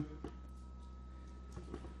virtue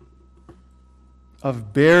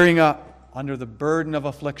of bearing up under the burden of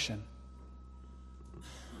affliction.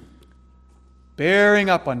 Bearing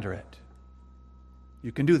up under it.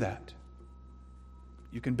 You can do that.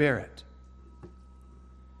 You can bear it.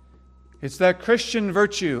 It's that Christian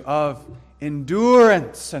virtue of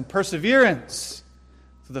endurance and perseverance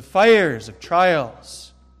through the fires of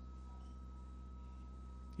trials.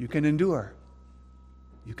 You can endure.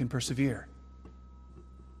 You can persevere.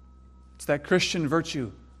 It's that Christian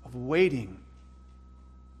virtue of waiting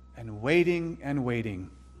and waiting and waiting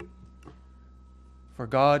for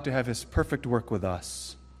God to have His perfect work with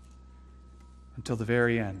us until the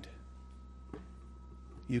very end.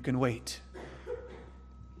 You can wait.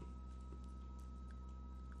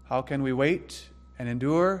 How can we wait and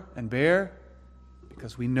endure and bear?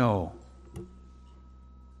 Because we know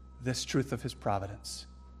this truth of His providence,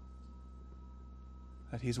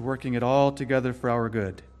 that He's working it all together for our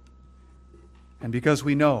good. And because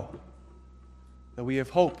we know that we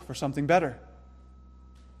have hope for something better.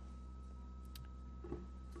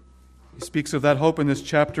 He speaks of that hope in this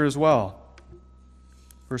chapter as well.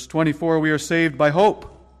 Verse 24, we are saved by hope.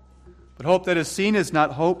 But hope that is seen is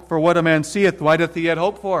not hope, for what a man seeth, why doth he yet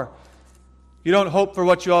hope for? You don't hope for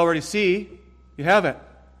what you already see. You have it.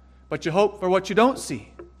 But you hope for what you don't see.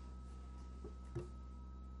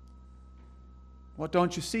 What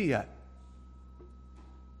don't you see yet?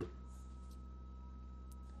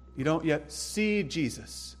 You don't yet see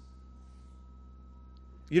Jesus.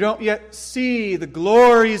 You don't yet see the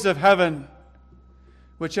glories of heaven,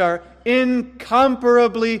 which are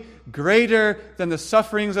incomparably greater than the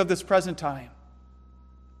sufferings of this present time.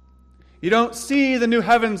 You don't see the new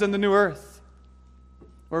heavens and the new earth,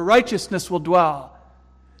 where righteousness will dwell,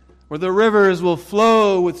 where the rivers will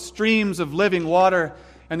flow with streams of living water,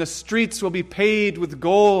 and the streets will be paved with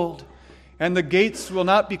gold, and the gates will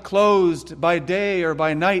not be closed by day or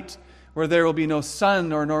by night, where there will be no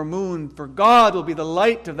sun or nor moon, for God will be the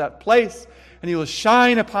light of that place, and He will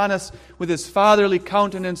shine upon us with His fatherly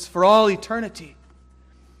countenance for all eternity.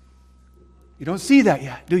 You don't see that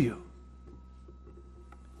yet, do you?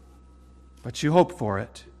 But you hope for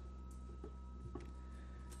it.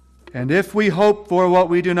 And if we hope for what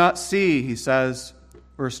we do not see, he says,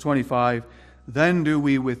 verse 25, then do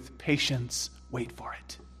we with patience wait for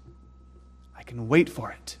it. I can wait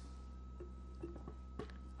for it.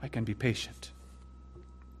 I can be patient.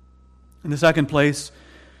 In the second place,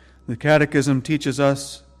 the Catechism teaches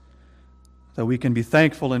us that we can be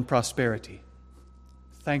thankful in prosperity.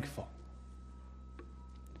 Thankful.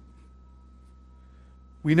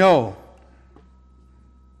 We know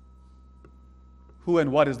who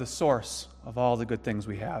and what is the source of all the good things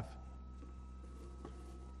we have.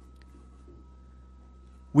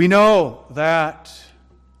 We know that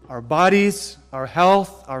our bodies, our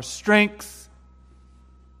health, our strength,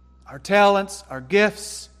 our talents, our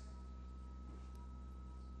gifts,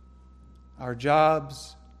 our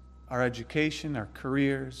jobs, our education, our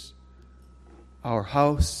careers, our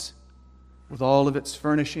house with all of its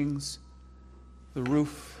furnishings, the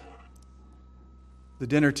roof, the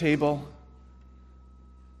dinner table,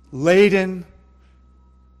 laden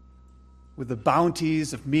with the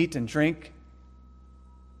bounties of meat and drink,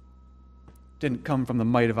 didn't come from the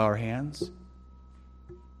might of our hands.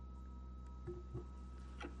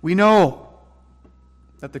 We know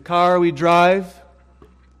that the car we drive,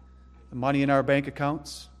 the money in our bank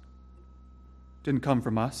accounts, didn't come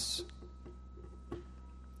from us.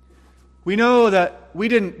 We know that we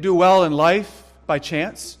didn't do well in life by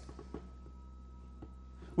chance.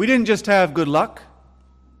 We didn't just have good luck.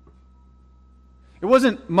 It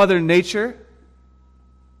wasn't Mother Nature.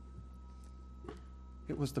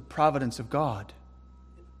 It was the providence of God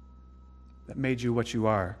that made you what you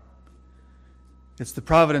are. It's the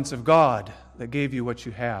providence of God that gave you what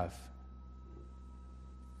you have.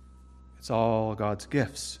 It's all God's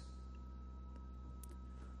gifts.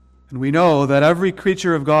 And we know that every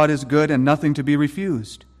creature of God is good and nothing to be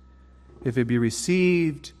refused if it be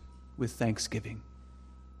received with thanksgiving.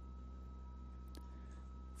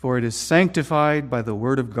 For it is sanctified by the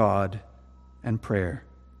word of God and prayer.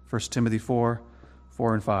 1 Timothy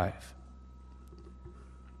 4:4 and 5.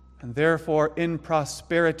 And therefore, in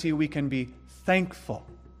prosperity, we can be thankful.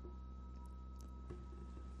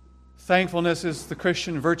 Thankfulness is the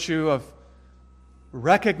Christian virtue of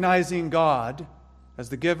recognizing God as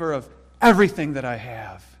the giver of everything that I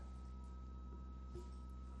have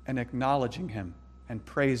and acknowledging Him and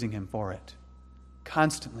praising Him for it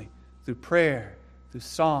constantly through prayer, through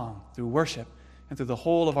song, through worship, and through the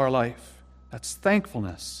whole of our life. That's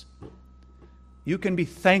thankfulness. You can be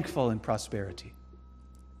thankful in prosperity.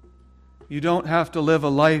 You don't have to live a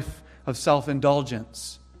life of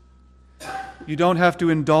self-indulgence. You don't have to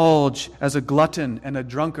indulge as a glutton and a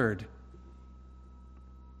drunkard,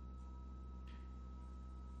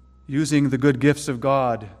 using the good gifts of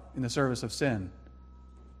God in the service of sin.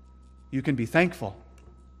 You can be thankful,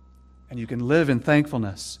 and you can live in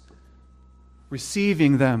thankfulness,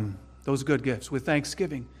 receiving them, those good gifts, with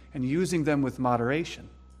thanksgiving, and using them with moderation.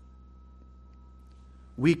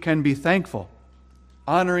 We can be thankful,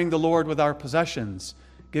 honoring the Lord with our possessions,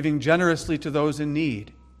 giving generously to those in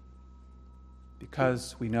need,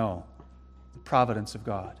 because we know the providence of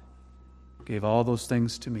God gave all those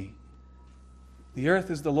things to me. The earth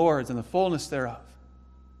is the Lord's and the fullness thereof.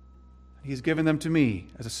 He's given them to me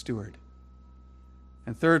as a steward.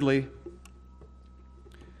 And thirdly,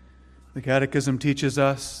 the Catechism teaches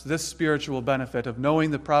us this spiritual benefit of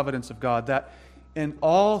knowing the providence of God, that in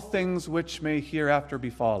all things which may hereafter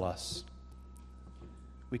befall us,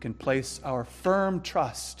 we can place our firm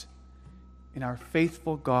trust in our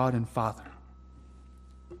faithful God and Father,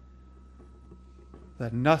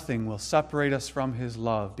 that nothing will separate us from His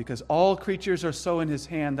love, because all creatures are so in His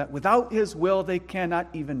hand that without His will they cannot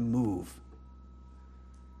even move.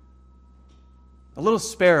 A little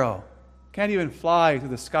sparrow can't even fly through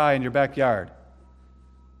the sky in your backyard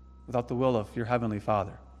without the will of your Heavenly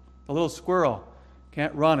Father. A little squirrel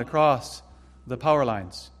can't run across the power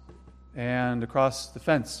lines and across the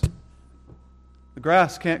fence. The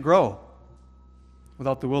grass can't grow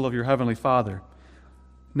without the will of your Heavenly Father.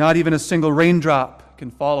 Not even a single raindrop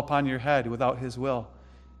can fall upon your head without His will,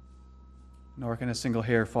 nor can a single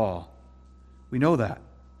hair fall. We know that.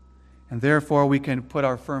 And therefore we can put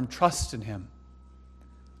our firm trust in Him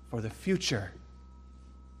for the future.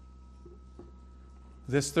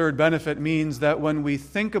 This third benefit means that when we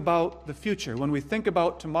think about the future, when we think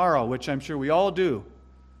about tomorrow, which I'm sure we all do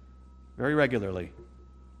very regularly,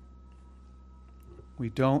 we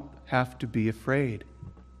don't have to be afraid.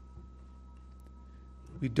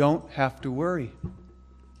 We don't have to worry.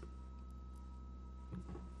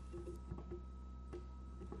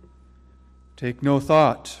 Take no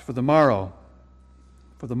thought for the morrow,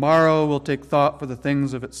 for the morrow will take thought for the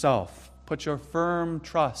things of itself. Put your firm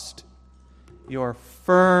trust, your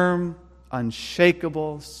firm,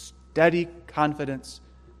 unshakable, steady confidence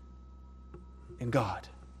in God,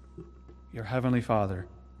 your Heavenly Father.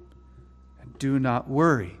 And do not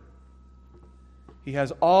worry. He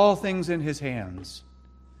has all things in His hands,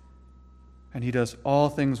 and He does all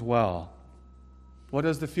things well. What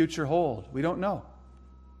does the future hold? We don't know.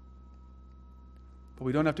 But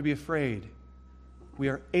we don't have to be afraid. We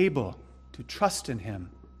are able to trust in Him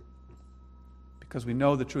because we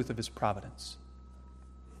know the truth of His providence.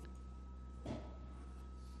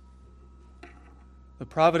 The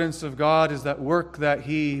providence of God is that work that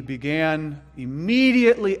He began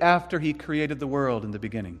immediately after He created the world in the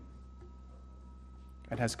beginning,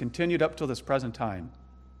 and has continued up till this present time.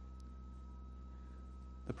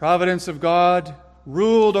 The providence of God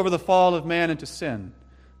ruled over the fall of man into sin.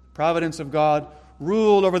 The providence of God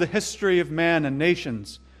ruled over the history of man and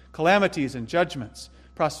nations, calamities and judgments,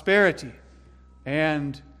 prosperity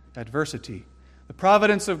and adversity. The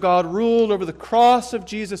providence of God ruled over the cross of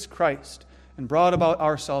Jesus Christ and brought about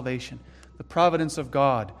our salvation. The providence of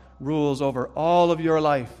God rules over all of your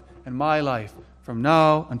life and my life from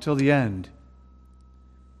now until the end.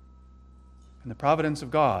 and the providence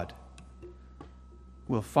of God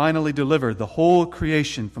will finally deliver the whole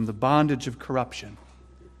creation from the bondage of corruption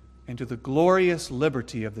into the glorious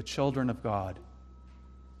liberty of the children of God.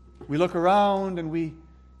 We look around and we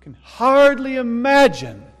can hardly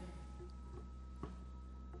imagine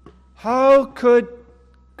how could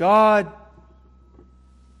God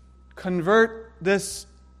convert this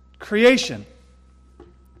creation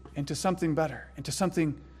into something better, into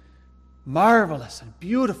something marvelous and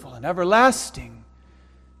beautiful and everlasting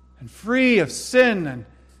and free of sin and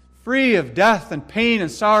free of death and pain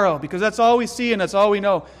and sorrow, because that's all we see and that's all we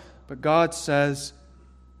know. But God says,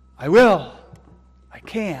 I will, I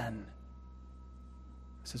can.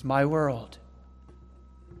 This is my world.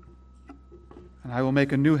 And I will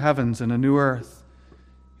make a new heavens and a new earth.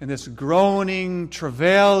 In this groaning,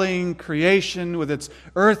 travailing creation with its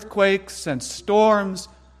earthquakes and storms,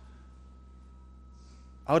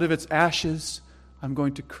 out of its ashes, I'm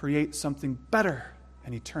going to create something better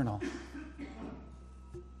and eternal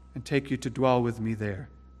and take you to dwell with me there.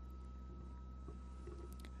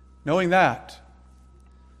 Knowing that,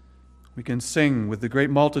 we can sing with the great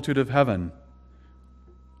multitude of heaven,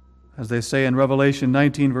 as they say in Revelation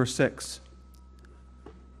 19, verse 6,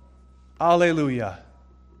 Alleluia,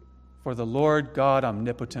 for the Lord God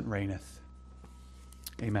omnipotent reigneth.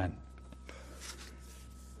 Amen.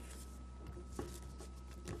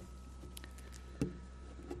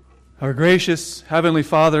 Our gracious Heavenly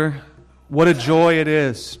Father, what a joy it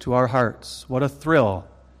is to our hearts, what a thrill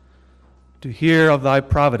to hear of Thy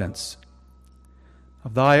providence,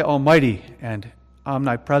 of Thy almighty and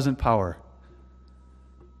omnipresent power.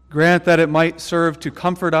 Grant that it might serve to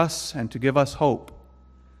comfort us and to give us hope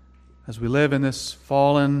as we live in this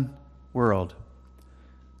fallen world.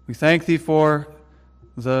 We thank Thee for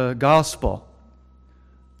the gospel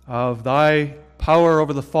of Thy power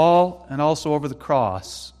over the fall and also over the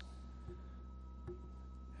cross.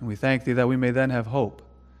 And we thank Thee that we may then have hope,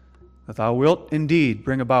 that Thou wilt indeed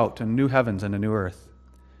bring about a new heavens and a new earth.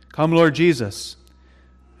 Come, Lord Jesus,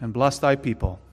 and bless Thy people.